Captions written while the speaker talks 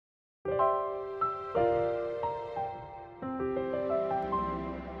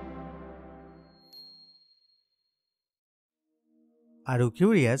Are you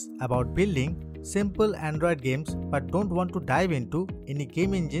curious about building simple Android games but don't want to dive into any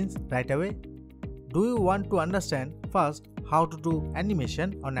game engines right away? Do you want to understand first how to do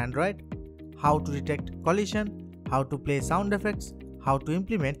animation on Android, how to detect collision, how to play sound effects, how to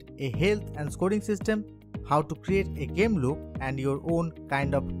implement a health and scoring system, how to create a game loop and your own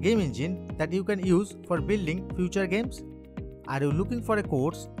kind of game engine that you can use for building future games? Are you looking for a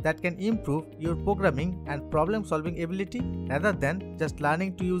course that can improve your programming and problem-solving ability rather than just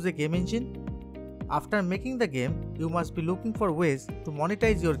learning to use a game engine? After making the game, you must be looking for ways to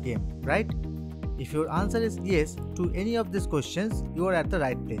monetize your game, right? If your answer is yes to any of these questions, you are at the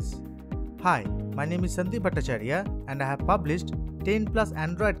right place. Hi, my name is Sandeep Bhattacharya and I have published 10 plus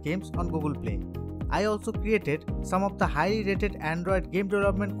Android games on Google Play. I also created some of the highly rated Android game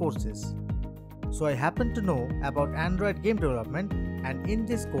development courses. So I happen to know about Android game development, and in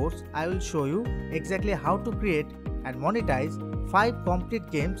this course I will show you exactly how to create and monetize 5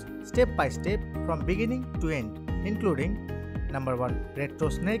 complete games step by step from beginning to end, including number 1 Retro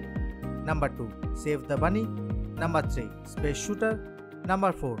Snake, number 2 Save the Bunny, number 3 Space Shooter,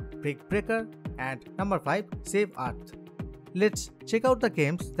 number 4 Brick Breaker, and number 5 Save Earth. Let's check out the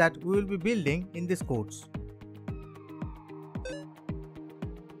games that we will be building in this course.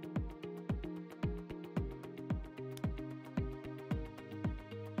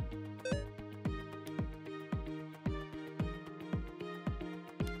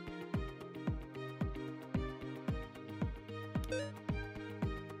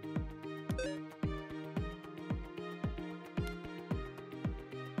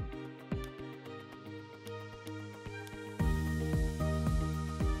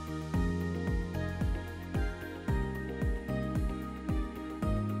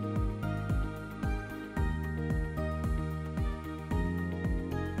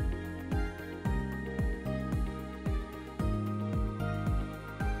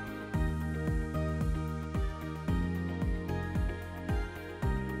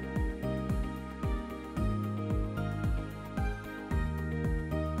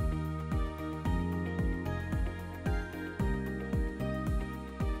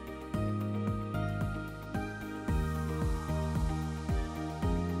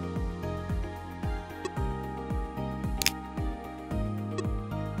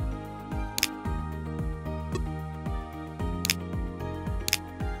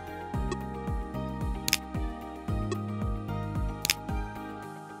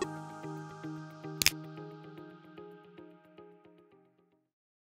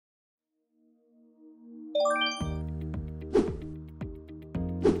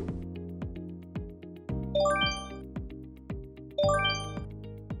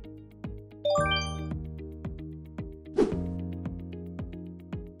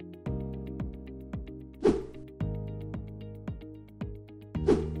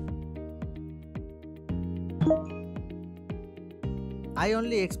 I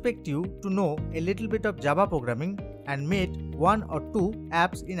only expect you to know a little bit of Java programming and made 1 or 2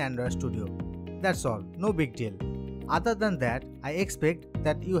 apps in Android Studio. That's all, no big deal. Other than that, I expect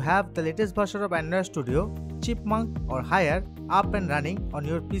that you have the latest version of Android Studio, Chipmunk or higher, up and running on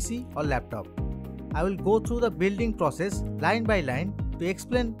your PC or laptop. I will go through the building process line by line to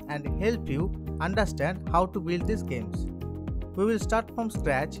explain and help you understand how to build these games. We will start from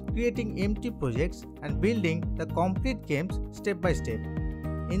scratch, creating empty projects and building the complete games step by step.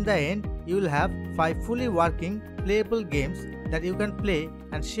 In the end, you will have 5 fully working, playable games that you can play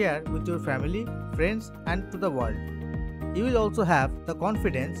and share with your family, friends, and to the world. You will also have the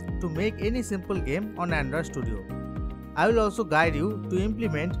confidence to make any simple game on Android Studio. I will also guide you to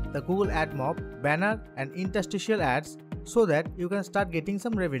implement the Google Ad Mob, banner, and interstitial ads so that you can start getting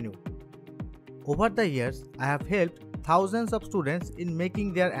some revenue. Over the years, I have helped thousands of students in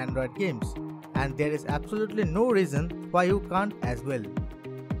making their Android games, and there is absolutely no reason why you can't as well.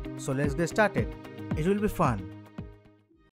 So let's get started. It will be fun.